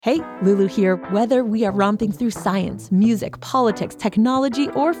Hey, Lulu here. Whether we are romping through science, music, politics, technology,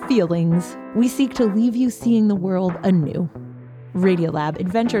 or feelings, we seek to leave you seeing the world anew. Radiolab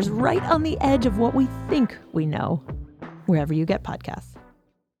adventures right on the edge of what we think we know, wherever you get podcasts.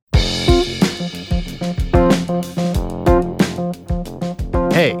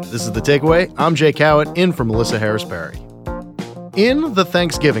 Hey, this is The Takeaway. I'm Jay Cowett, in for Melissa Harris Perry. In the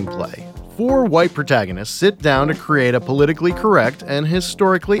Thanksgiving play, 4 white protagonists sit down to create a politically correct and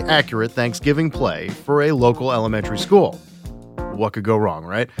historically accurate Thanksgiving play for a local elementary school. What could go wrong,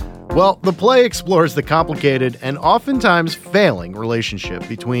 right? Well, the play explores the complicated and oftentimes failing relationship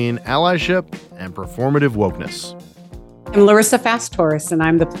between allyship and performative wokeness. I'm Larissa Fasthorse, and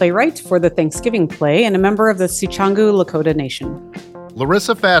I'm the playwright for the Thanksgiving play and a member of the Sicangu Lakota Nation.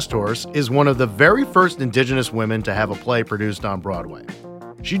 Larissa Fasthorse is one of the very first Indigenous women to have a play produced on Broadway.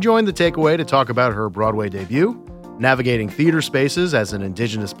 She joined The Takeaway to talk about her Broadway debut, navigating theater spaces as an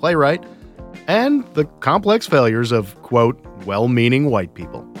Indigenous playwright, and the complex failures of, quote, well-meaning white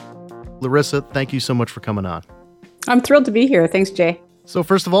people. Larissa, thank you so much for coming on. I'm thrilled to be here. Thanks, Jay. So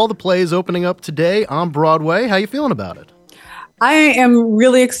first of all, the play is opening up today on Broadway. How are you feeling about it? I am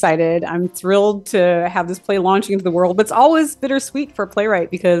really excited. I'm thrilled to have this play launching into the world, but it's always bittersweet for a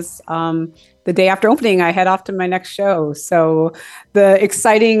playwright because the day after opening, I head off to my next show. So the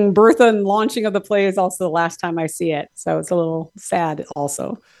exciting birth and launching of the play is also the last time I see it. So it's a little sad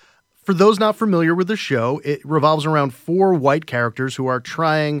also. For those not familiar with the show, it revolves around 4 white characters who are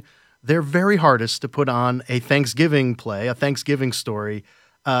trying their very hardest to put on a Thanksgiving play, a Thanksgiving story,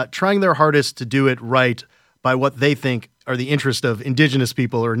 trying their hardest to do it right by what they think are the interest of Indigenous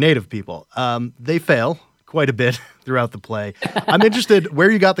people or Native people. They fail quite a bit throughout the play. I'm interested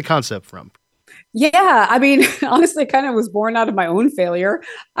where you got the concept from. Yeah, I mean, honestly, it kind of was born out of my own failure.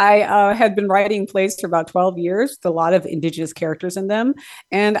 I had been writing plays for about 12 years with a lot of Indigenous characters in them,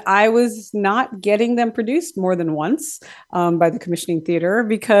 and I was not getting them produced more than once by the commissioning theater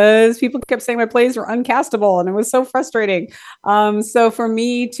because people kept saying my plays were uncastable, and it was so frustrating. So for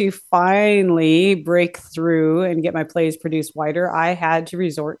me to finally break through and get my plays produced wider, I had to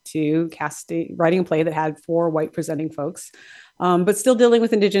resort to writing a play that had 4 white presenting folks, but still dealing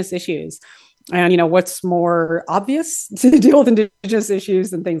with Indigenous issues. And, what's more obvious to deal with Indigenous issues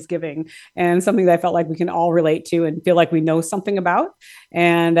than Thanksgiving, and something that I felt like we can all relate to and feel like we know something about.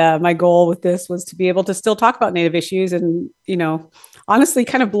 And my goal with this was to be able to still talk about Native issues and, honestly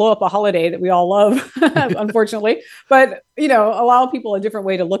kind of blow up a holiday that we all love, unfortunately, but, allow people a different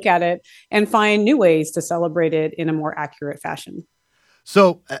way to look at it and find new ways to celebrate it in a more accurate fashion.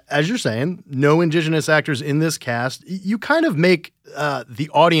 So, as you're saying, no Indigenous actors in this cast. You kind of make the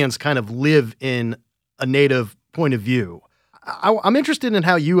audience kind of live in a Native point of view. I'm interested in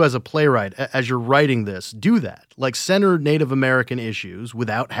how you as a playwright, as you're writing this, do that, like center Native American issues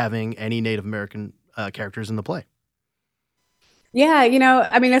without having any Native American characters in the play. Yeah,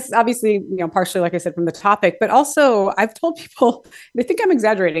 I mean, it's obviously, partially, like I said, from the topic, but also I've told people, they think I'm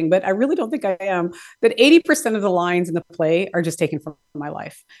exaggerating, but I really don't think I am, that 80% of the lines in the play are just taken from my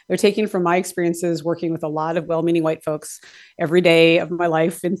life. They're taken from my experiences working with a lot of well-meaning white folks every day of my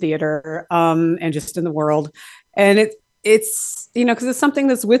life in theater and just in the world. And it's, because it's something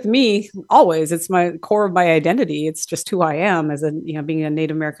that's with me always. It's my core of my identity. It's just who I am as being a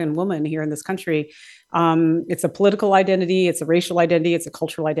Native American woman here in this country. It's a political identity. It's a racial identity. It's a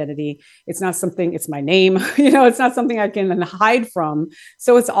cultural identity. It's not something, it's my name, it's not something I can hide from.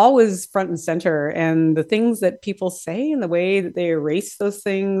 So it's always front and center. And the things that people say and the way that they erase those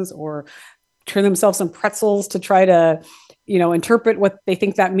things or turn themselves in pretzels to try to, interpret what they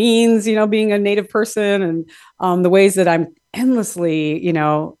think that means, being a Native person, and the ways that I'm endlessly,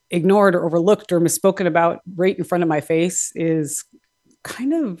 ignored or overlooked or misspoken about right in front of my face is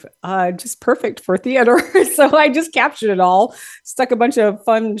kind of just perfect for theater. So I just captured it all, stuck a bunch of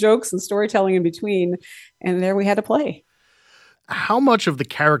fun jokes and storytelling in between, and there we had a play. How much of the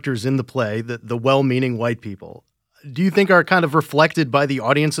characters in the play, the well-meaning white people, do you think are kind of reflected by the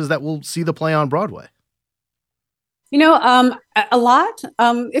audiences that will see the play on Broadway? A lot.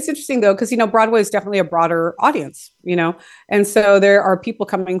 It's interesting, though, because, Broadway is definitely a broader audience, and so there are people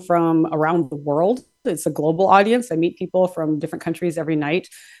coming from around the world. It's a global audience. I meet people from different countries every night.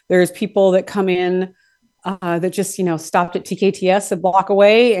 There's people that come in that just, stopped at TKTS a block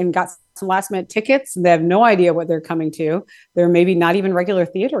away and got some last minute tickets. And they have no idea what they're coming to. They're maybe not even regular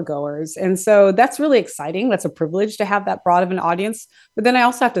theater goers. And so that's really exciting. That's a privilege to have that broad of an audience. But then I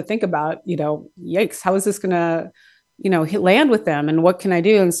also have to think about, yikes, how is this going to land with them and what can I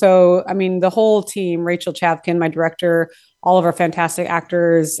do? And so, I mean, the whole team, Rachel Chapkin, my director, all of our fantastic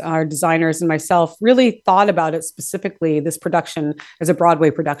actors, our designers, and myself really thought about it specifically, this production as a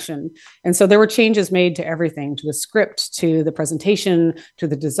Broadway production. And so there were changes made to everything, to the script, to the presentation, to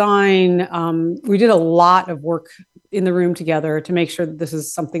the design. We did a lot of work in the room together to make sure that this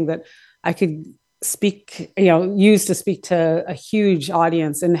is something that I could use to speak to a huge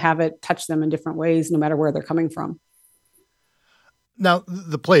audience and have it touch them in different ways, no matter where they're coming from. Now,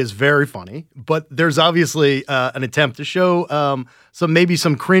 the play is very funny, but there's obviously an attempt to show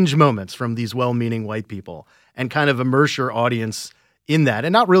some cringe moments from these well-meaning white people and kind of immerse your audience in that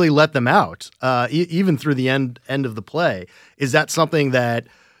and not really let them out, even through the end of the play. Is that something that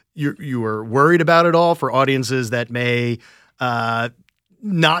you were worried about at all for audiences that may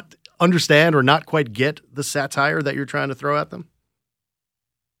not understand or not quite get the satire that you're trying to throw at them?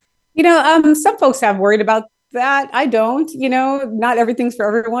 Some folks have worried about that. I don't. Not everything's for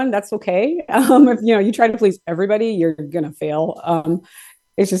everyone. That's okay. If you try to please everybody, you're gonna fail.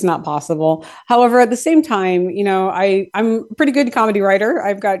 It's just not possible. However, at the same time, I'm a pretty good comedy writer.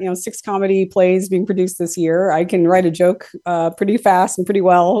 I've got 6 comedy plays being produced this year. I can write a joke pretty fast and pretty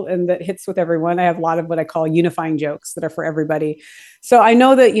well, and that hits with everyone. I have a lot of what I call unifying jokes that are for everybody. So I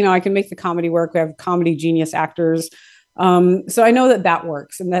know that I can make the comedy work. We have comedy genius actors. So I know that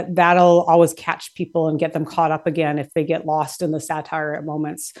works, and that'll always catch people and get them caught up again if they get lost in the satire at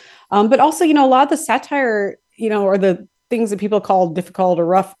moments. But also, a lot of the satire, or the things that people call difficult or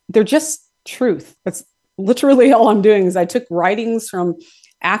rough, they're just truth. That's literally all I'm doing is I took writings from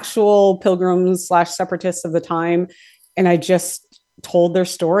actual pilgrims / separatists of the time, and I just told their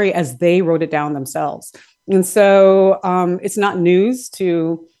story as they wrote it down themselves. And so it's not news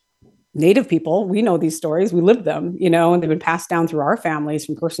to Native people. We know these stories, we lived them, and they've been passed down through our families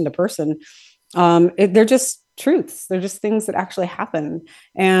from person to person. They're just truths. They're just things that actually happen.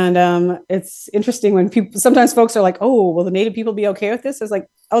 And it's interesting when sometimes folks are like, oh, will the Native people be okay with this? It's like,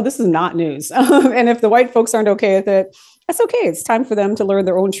 oh, this is not news. And if the white folks aren't okay with it, that's okay. It's time for them to learn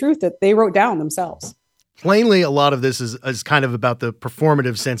their own truth that they wrote down themselves. Plainly, a lot of this is kind of about the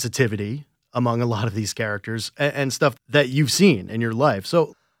performative sensitivity among a lot of these characters and stuff that you've seen in your life.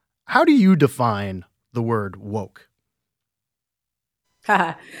 So how do you define the word woke?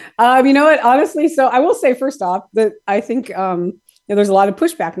 You know what? Honestly, so I will say first off that I think there's a lot of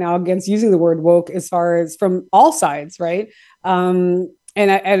pushback now against using the word woke as far as from all sides, right? And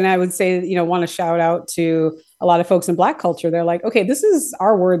I would say, want to shout out to a lot of folks in Black culture. They're like, okay, this is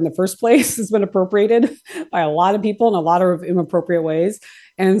our word in the first place. It's been appropriated by a lot of people in a lot of inappropriate ways.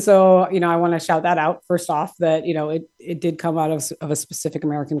 And so, I want to shout that out first off, that, it did come out of a specific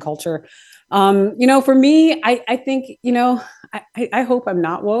American culture. For me, I think, I hope I'm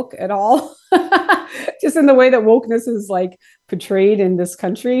not woke at all, just in the way that wokeness is like portrayed in this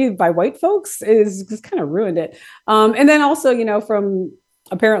country by white folks is just kind of ruined it. And then also, from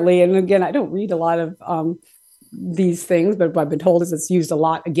apparently, and again, I don't read a lot of these things, but what I've been told is it's used a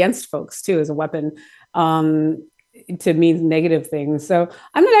lot against folks too, as a weapon. To mean negative things. So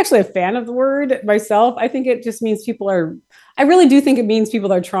I'm not actually a fan of the word myself. I think it just means I really do think it means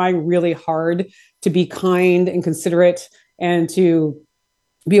people are trying really hard to be kind and considerate and to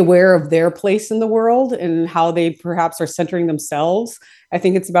be aware of their place in the world and how they perhaps are centering themselves. I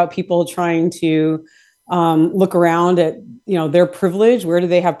think it's about people trying to look around at, their privilege. Where do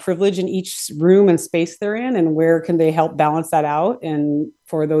they have privilege in each room and space they're in? And where can they help balance that out? And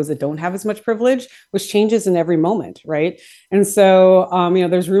for those that don't have as much privilege, which changes in every moment, right? And so,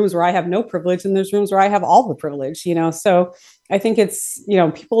 there's rooms where I have no privilege and there's rooms where I have all the privilege, so I think it's,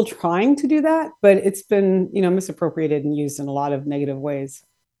 people trying to do that, but it's been, misappropriated and used in a lot of negative ways.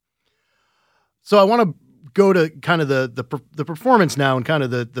 So I want to go to kind of the performance now and kind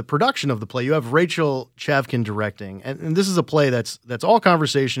of the production of the play. You have Rachel Chavkin directing, and this is a play that's all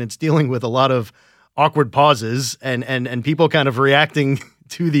conversation. It's dealing with a lot of awkward pauses and people kind of reacting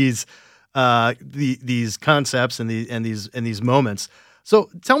to these concepts and these moments. So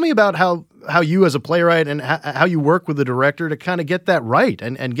tell me about how you as a playwright and how you work with the director to kind of get that right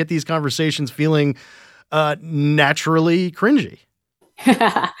and get these conversations feeling naturally cringy.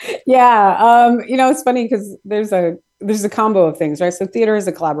 Yeah. It's funny because there's a combo of things, right? So theater is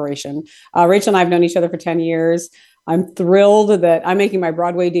a collaboration. Rachel and I have known each other for 10 years. I'm thrilled that I'm making my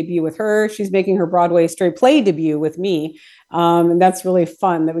Broadway debut with her. She's making her Broadway straight play debut with me. And that's really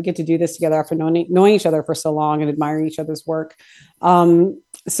fun that we get to do this together after knowing each other for so long and admiring each other's work.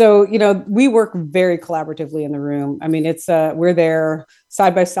 So, we work very collaboratively in the room. I mean, we're there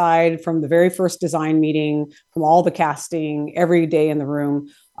side by side from the very first design meeting, from all the casting, every day in the room,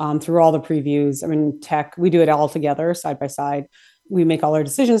 through all the previews. I mean, we do it all together, side by side. We make all our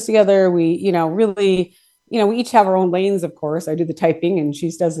decisions together. We, really we each have our own lanes, of course. I do the typing and she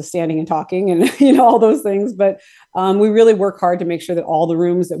does the standing and talking and, all those things. But we really work hard to make sure that all the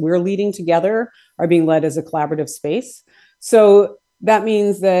rooms that we're leading together are being led as a collaborative space. So that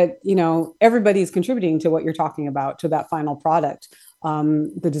means that, everybody's contributing to what you're talking about, to that final product.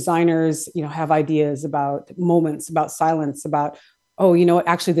 The designers, have ideas about moments, about silence, about, oh,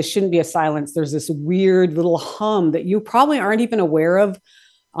 actually, this shouldn't be a silence. There's this weird little hum that you probably aren't even aware of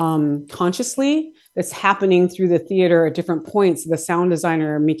consciously, that's happening through the theater at different points. The sound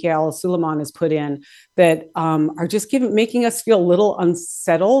designer, Mikael Suleiman, has put in that are just making us feel a little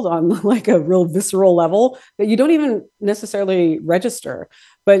unsettled on like a real visceral level that you don't even necessarily register.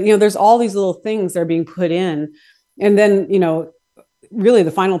 But, there's all these little things that are being put in. And then, really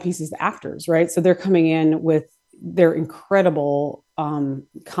the final piece is the actors, right? So they're coming in with their incredible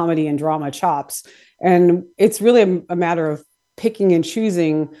comedy and drama chops. And it's really a matter of picking and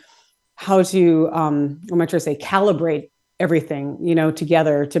choosing how to, I'm trying to say, calibrate everything,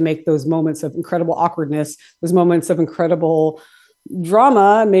 together to make those moments of incredible awkwardness, those moments of incredible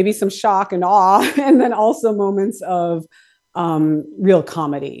drama, maybe some shock and awe, and then also moments of real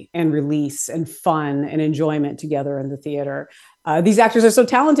comedy and release and fun and enjoyment together in the theater. These actors are so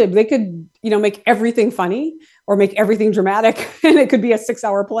talented. They could, make everything funny or make everything dramatic, and it could be a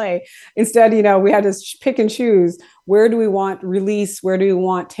 6-hour play. Instead, we had to pick and choose. Where do we want release? Where do we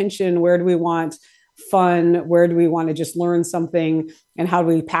want tension? Where do we want fun? Where do we want to just learn something? And how do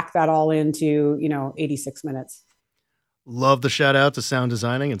we pack that all into, 86 minutes? Love the shout out to sound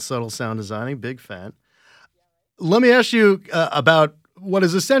designing and subtle sound designing. Big fan. Let me ask you about what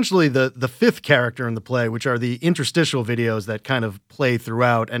is essentially the fifth character in the play, which are the interstitial videos that kind of play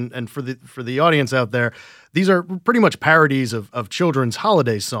throughout. And for the audience out there, these are pretty much parodies of children's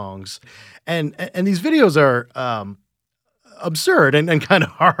holiday songs. And these videos are absurd and kind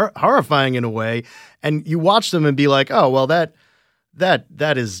of horrifying in a way. And you watch them and be like, oh, well, that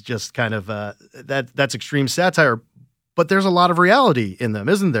is just kind of that's extreme satire. But there's a lot of reality in them,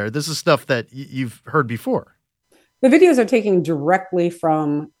 isn't there? This is stuff that you've heard before. The videos are taken directly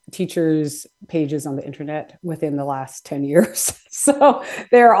from teachers' pages on the internet within the last 10 years. So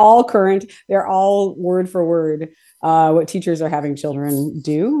they're all current. They're all word for word what teachers are having children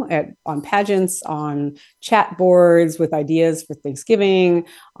do on pageants, on chat boards with ideas for Thanksgiving,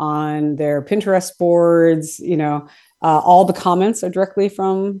 on their Pinterest boards. All the comments are directly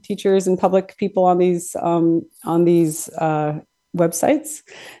from teachers and public people on these websites.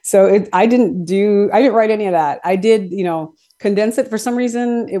 So I didn't write any of that. I did, condense it. For some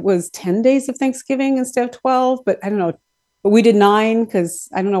reason, it was 10 days of Thanksgiving instead of 12, but I don't know. But we did 9 because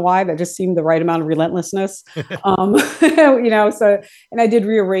I don't know why, that just seemed the right amount of relentlessness. So, and I did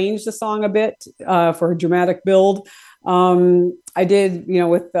rearrange the song a bit for a dramatic build. I did,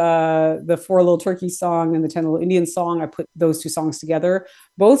 with the 4 Little Turkey song and the 10 Little Indian song, I put those 2 songs together.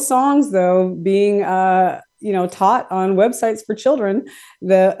 Both songs, though, being taught on websites for children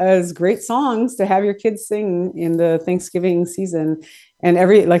as great songs to have your kids sing in the Thanksgiving season. And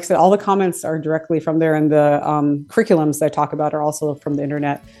like I said, all the comments are directly from there, and the curriculums that I talk about are also from the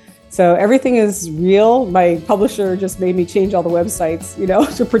internet. So everything is real. My publisher just made me change all the websites,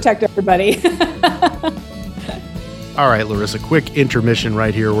 to protect everybody. All right, Larissa, quick intermission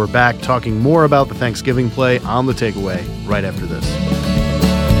right here. We're back talking more about the Thanksgiving play on The Takeaway right after this.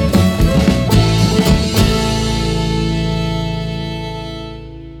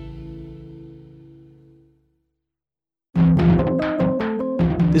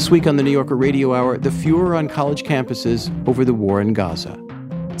 This week on the New Yorker Radio Hour, the furor on college campuses over the war in Gaza.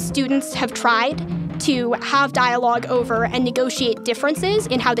 Students have tried to have dialogue over and negotiate differences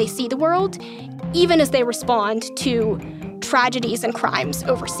in how they see the world, even as they respond to tragedies and crimes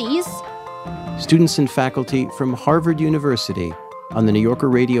overseas. Students and faculty from Harvard University on the New Yorker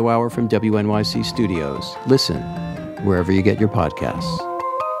Radio Hour from WNYC Studios. Listen wherever you get your podcasts.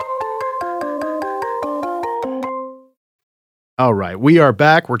 All right, we are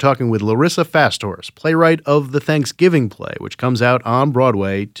back. We're talking with Larissa Fasthorse, playwright of the Thanksgiving play, which comes out on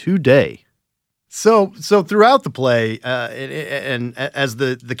Broadway today. So throughout the play, and as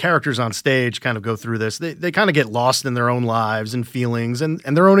the characters on stage kind of go through this, they kind of get lost in their own lives and feelings and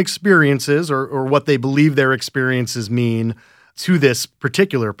their own experiences or what they believe their experiences mean to this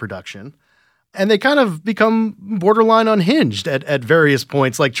particular production. And they kind of become borderline unhinged at various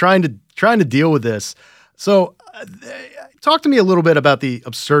points, like trying to deal with this. So talk to me a little bit about the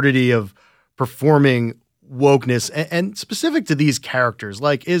absurdity of performing wokeness and specific to these characters.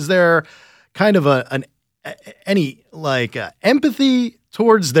 Like, is there kind of any empathy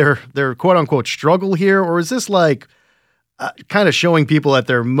towards their quote unquote struggle here? Or is this like kind of showing people at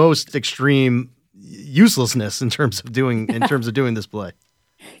their most extreme, uselessness in terms of doing this play.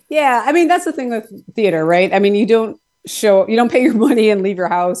 Yeah, I mean, that's the thing with theater, right? I mean, you don't pay your money and leave your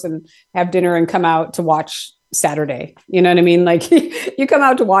house and have dinner and come out to watch Saturday. You know what I mean? Like you come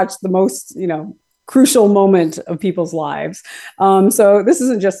out to watch the most, crucial moment of people's lives. So this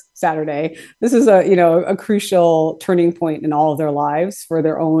isn't just Saturday. This is a crucial turning point in all of their lives for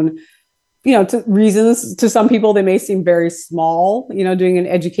their own, to reasons. To some people, they may seem very small. Doing an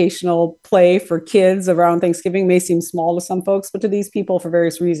educational play for kids around Thanksgiving may seem small to some folks, but to these people, for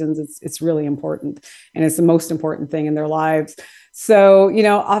various reasons, it's really important, and it's the most important thing in their lives. So,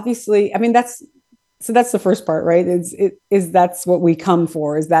 obviously, I mean, that's the first part, right? That's what we come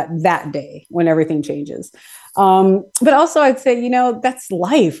for, is that day when everything changes. But also I'd say, that's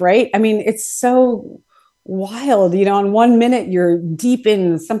life, right? I mean, it's so wild, on one minute you're deep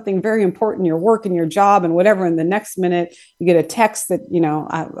in something very important, your work and your job and whatever. And the next minute you get a text that,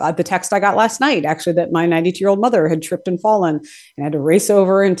 the text I got last night, actually, that my 92-year-old mother had tripped and fallen and had to race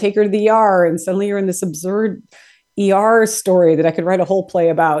over and take her to the ER. And suddenly you're in this absurd ER story that I could write a whole play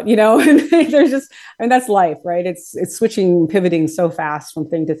about, and that's life, right? It's switching, pivoting so fast from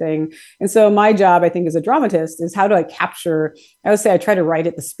thing to thing. And so my job, I think, as a dramatist is, how do I capture, I would say I try to write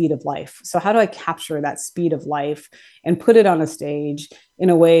at the speed of life. So how do I capture that speed of life and put it on a stage in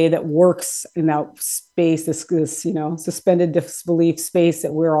a way that works in that space, this suspended disbelief space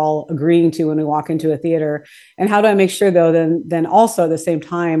that we're all agreeing to when we walk into a theater? And how do I make sure, though, then also at the same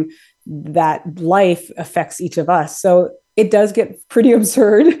time, that life affects each of us? So it does get pretty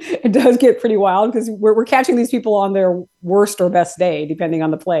absurd. It does get pretty wild, because we're catching these people on their worst or best day, depending on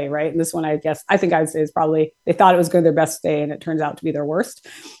the play, right? And this one, I think I would say, is probably, they thought it was going to their best day and it turns out to be their worst.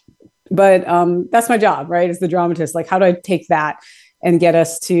 But that's my job, right? As the dramatist, like, how do I take that and get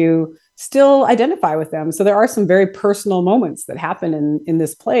us to still identify with them? So there are some very personal moments that happen in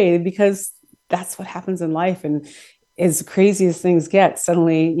this play, because that's what happens in life. And as crazy as things get,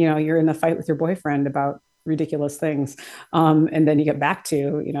 suddenly, you're in a fight with your boyfriend about ridiculous things. And then you get back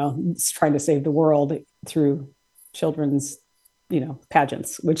to, trying to save the world through children's,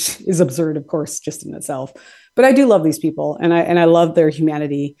 pageants, which is absurd, of course, just in itself. But I do love these people, and I love their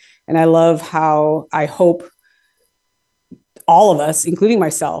humanity. And I love how I hope all of us, including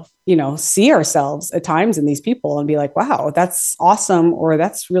myself, see ourselves at times in these people and be like, wow, that's awesome, or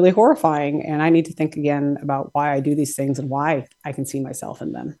that's really horrifying. And I need to think again about why I do these things and why I can see myself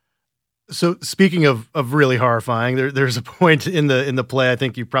in them. So speaking of really horrifying, there's a point in the play, I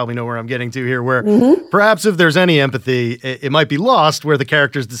think you probably know where I'm getting to here, where perhaps if there's any empathy, it might be lost, where the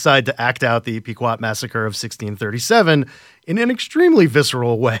characters decide to act out the Pequot massacre of 1637 in an extremely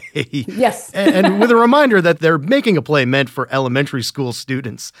visceral way. Yes. and with a reminder that they're making a play meant for elementary school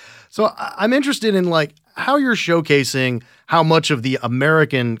students. So I'm interested in how you're showcasing how much of the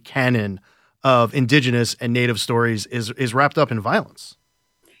American canon of Indigenous and Native stories is wrapped up in violence.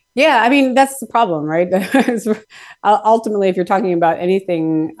 Yeah, I mean, that's the problem, right? Ultimately, if you're talking about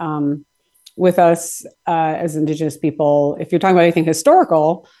anything with us as Indigenous people, if you're talking about anything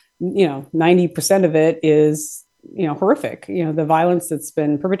historical, 90% of it is, horrific. The violence that's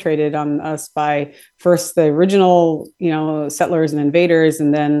been perpetrated on us by first the original, settlers and invaders,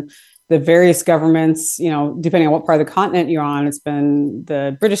 and then the various governments, depending on what part of the continent you're on. It's been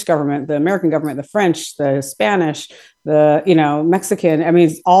the British government, the American government, the French, the Spanish, the, Mexican. I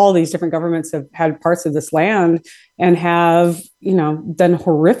mean, all these different governments have had parts of this land and have, done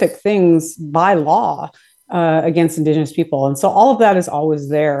horrific things by law against Indigenous people. And so all of that is always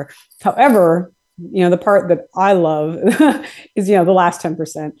there. However, the part that I love is, the last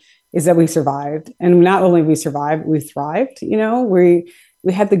 10% is that we survived. And not only we survived, we thrived.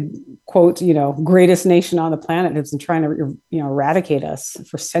 We had the quote, greatest nation on the planet has been trying to, eradicate us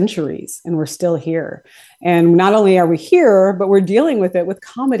for centuries, and we're still here. And not only are we here, but we're dealing with it with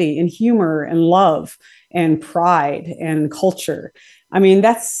comedy and humor and love and pride and culture. I mean,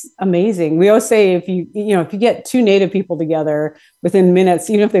 that's amazing. We always say if you get two Native people together within minutes,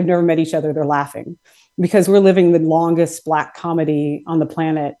 even if they've never met each other, they're laughing, because we're living the longest Black comedy on the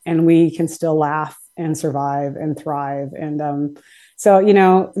planet, and we can still laugh and survive and thrive. And so,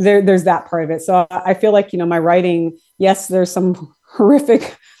 there's that part of it. So I feel like, my writing, yes, there's some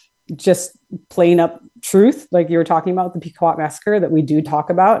horrific, just plain up truth, like you were talking about the Pequot massacre, that we do talk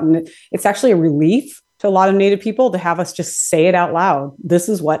about. And it's actually a relief to a lot of Native people to have us just say it out loud. This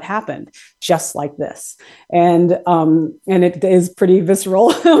is what happened, just like this. And it is pretty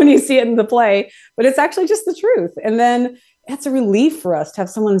visceral when you see it in the play, but it's actually just the truth. And then it's a relief for us to have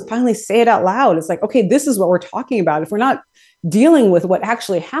someone finally say it out loud. It's like, okay, this is what we're talking about. If we're not dealing with what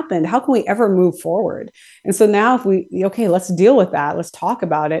actually happened, how can we ever move forward? And so now okay, let's deal with that. Let's talk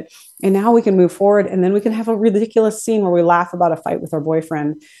about it. And now we can move forward. And then we can have a ridiculous scene where we laugh about a fight with our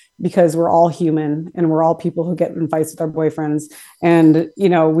boyfriend, because we're all human and we're all people who get in fights with our boyfriends. And,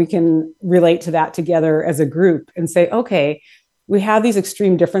 we can relate to that together as a group and say, okay, we have these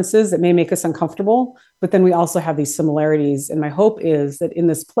extreme differences that may make us uncomfortable, but then we also have these similarities. And my hope is that in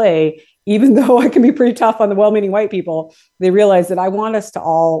this play, even though I can be pretty tough on the well-meaning white people, they realize that I want us to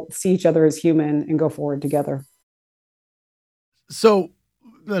all see each other as human and go forward together. So,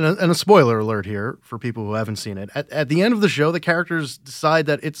 and a spoiler alert here for people who haven't seen it. At the end of the show, the characters decide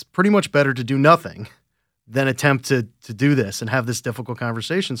that it's pretty much better to do nothing than attempt to do this and have this difficult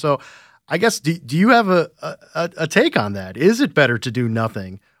conversation. So I guess, do you have a take on that? Is it better to do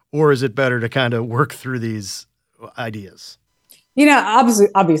nothing, or is it better to kind of work through these ideas?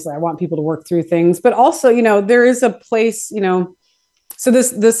 Obviously I want people to work through things, but also, there is a place, so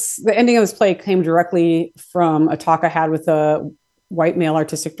the ending of this play came directly from a talk I had with a white male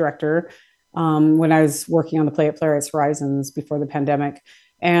artistic director when I was working on the play at Playwrights Horizons before the pandemic.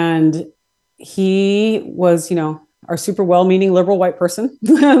 And he was, our super well-meaning liberal white person,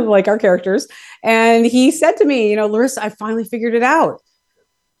 like our characters. And he said to me, Larissa, I finally figured it out.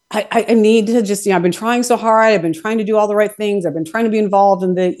 I need to just, I've been trying so hard. I've been trying to do all the right things. I've been trying to be involved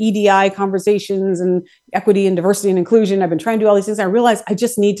in the EDI conversations and equity and diversity and inclusion. I've been trying to do all these things. I realized I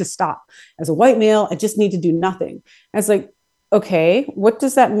just need to stop. As a white male, I just need to do nothing. And it's like, okay, what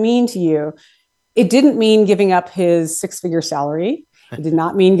does that mean to you? It didn't mean giving up his 6-figure salary. It did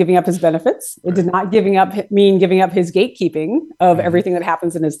not mean giving up his benefits. It did not mean giving up his gatekeeping of everything that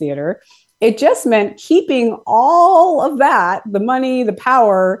happens in his theater. It just meant keeping all of that, the money, the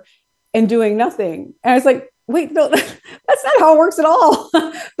power, and doing nothing. And I was like, wait, no, that's not how it works at all.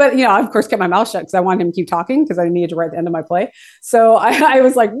 But, I, of course, kept my mouth shut because I wanted him to keep talking because I needed to write the end of my play. So I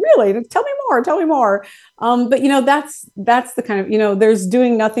was like, really? Tell me more. But, that's the kind of, there's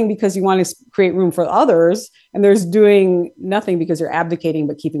doing nothing because you want to create room for others. And there's doing nothing because you're abdicating,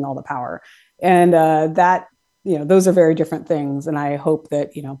 but keeping all the power. And those are very different things. And I hope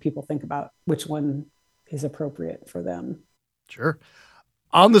that, people think about which one is appropriate for them. Sure.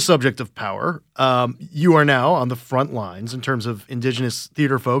 On the subject of power, you are now on the front lines in terms of Indigenous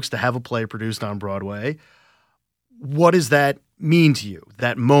theater folks to have a play produced on Broadway. What does that mean to you?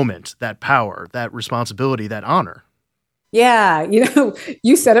 That moment, that power, that responsibility, that honor? Yeah,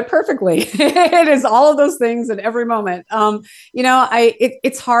 you said it perfectly. It is all of those things at every moment.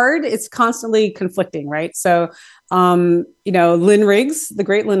 It's hard. It's constantly conflicting, right? So, Lynn Riggs, the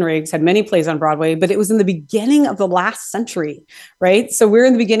great Lynn Riggs, had many plays on Broadway, but it was in the beginning of the last century, right? So we're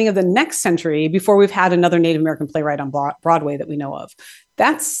in the beginning of the next century before we've had another Native American playwright on Broadway that we know of.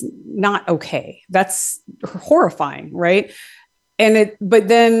 That's not okay. That's horrifying, right? But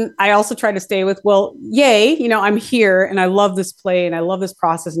then I also try to stay with, well, yay, I'm here and I love this play and I love this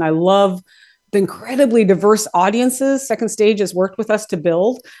process and I love the incredibly diverse audiences Second Stage has worked with us to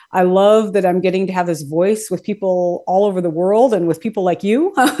build. I love that I'm getting to have this voice with people all over the world and with people like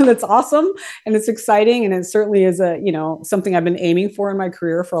you. That's awesome. And it's exciting. And it certainly is something I've been aiming for in my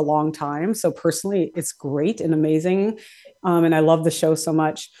career for a long time. So personally, it's great and amazing. And I love the show so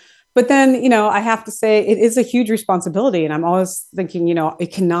much. But then, I have to say it is a huge responsibility. And I'm always thinking,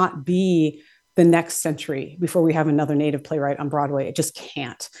 it cannot be the next century before we have another Native playwright on Broadway. It just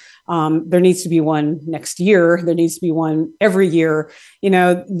can't. There needs to be one next year. There needs to be one every year.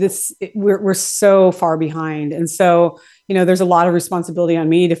 We're so far behind. And so, there's a lot of responsibility on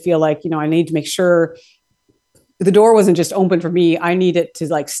me to feel like, I need to make sure the door wasn't just open for me. I need it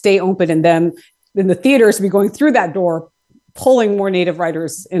to stay open, and then the theaters to be going through that door, pulling more Native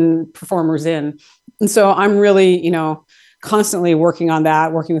writers and performers in. And so I'm really, constantly working on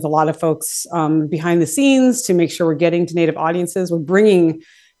that, working with a lot of folks behind the scenes to make sure we're getting to Native audiences. We're bringing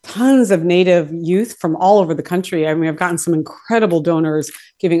tons of Native youth from all over the country. I mean, I've gotten some incredible donors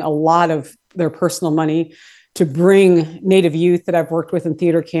giving a lot of their personal money to bring Native youth that I've worked with in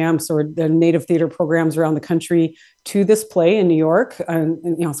theater camps or the Native theater programs around the country to this play in New York. And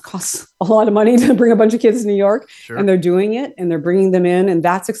it costs a lot of money to bring a bunch of kids to New York. Sure. And they're doing it and they're bringing them in, and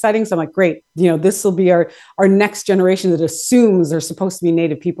that's exciting. So I'm like, great, this will be our next generation that assumes there's supposed to be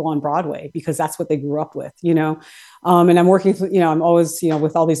Native people on Broadway because that's what they grew up with, and I'm working, I'm always,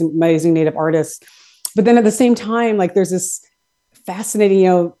 with all these amazing Native artists, but then at the same time, there's this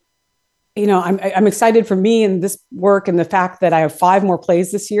fascinating, I'm excited for me and this work and the fact that I have 5 more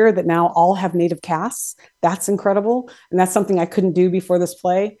plays this year that now all have Native casts. That's incredible. And that's something I couldn't do before this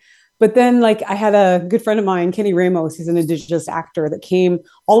play. But then like I had a good friend of mine, Kenny Ramos, he's an Indigenous actor that came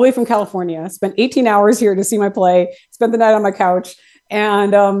all the way from California, spent 18 hours here to see my play, spent the night on my couch.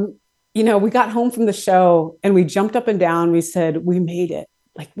 And, we got home from the show and we jumped up and down. We said, we made it.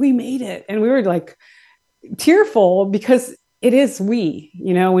 Like we made it. And we were like tearful because it is we,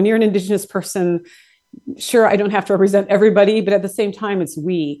 when you're an Indigenous person, sure, I don't have to represent everybody, but at the same time, it's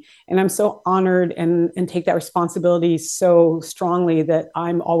we. And I'm so honored and take that responsibility so strongly that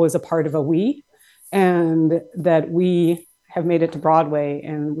I'm always a part of a we, and that we have made it to Broadway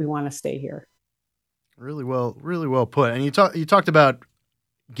and we want to stay here. Really well put. And you talked about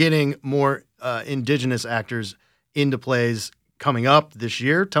getting more Indigenous actors into plays coming up this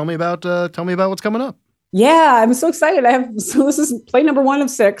year. Tell me about what's coming up. Yeah, I'm so excited. So this is play number 1 of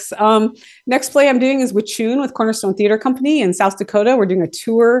 6. Next play I'm doing is Wachun with Cornerstone Theater Company in South Dakota. We're doing a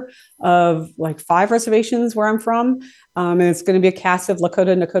tour of like 5 reservations where I'm from. And it's going to be a cast of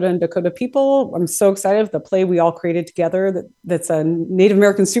Lakota, Nakota, and Dakota people. I'm so excited. The play we all created together, that's a Native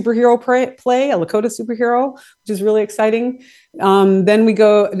American superhero play, a Lakota superhero, which is really exciting. Then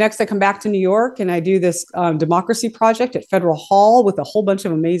I come back to New York and I do this democracy project at Federal Hall with a whole bunch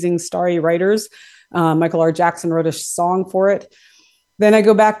of amazing starry writers. Michael R. Jackson wrote a song for it. Then I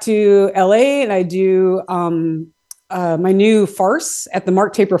go back to LA and I do my new farce at the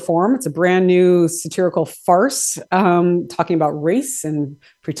Mark Taper Forum. It's a brand new satirical farce talking about race and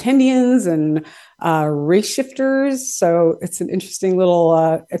pretendians and race shifters. So it's an interesting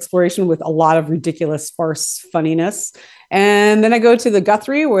little exploration with a lot of ridiculous farce funniness. And then I go to the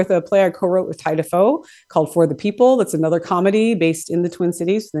Guthrie with a play I co-wrote with Ty Defoe called For the People. That's another comedy based in the Twin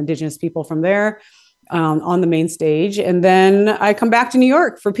Cities with Indigenous people from there. On the main stage. And then I come back to New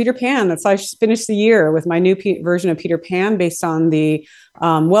York for Peter Pan. That's how I finished the year with my new version of Peter Pan based on the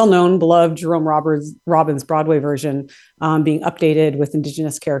well-known, beloved Jerome Robbins Broadway version being updated with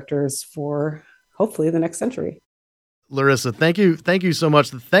Indigenous characters for hopefully the next century. Larissa, thank you so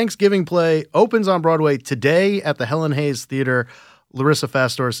much. The Thanksgiving play opens on Broadway today at the Helen Hayes Theater. Larissa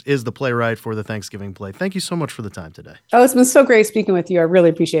Fasthorse is the playwright for the Thanksgiving play. Thank you so much for the time today. Oh, it's been so great speaking with you. I really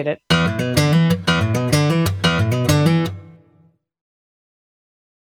appreciate it.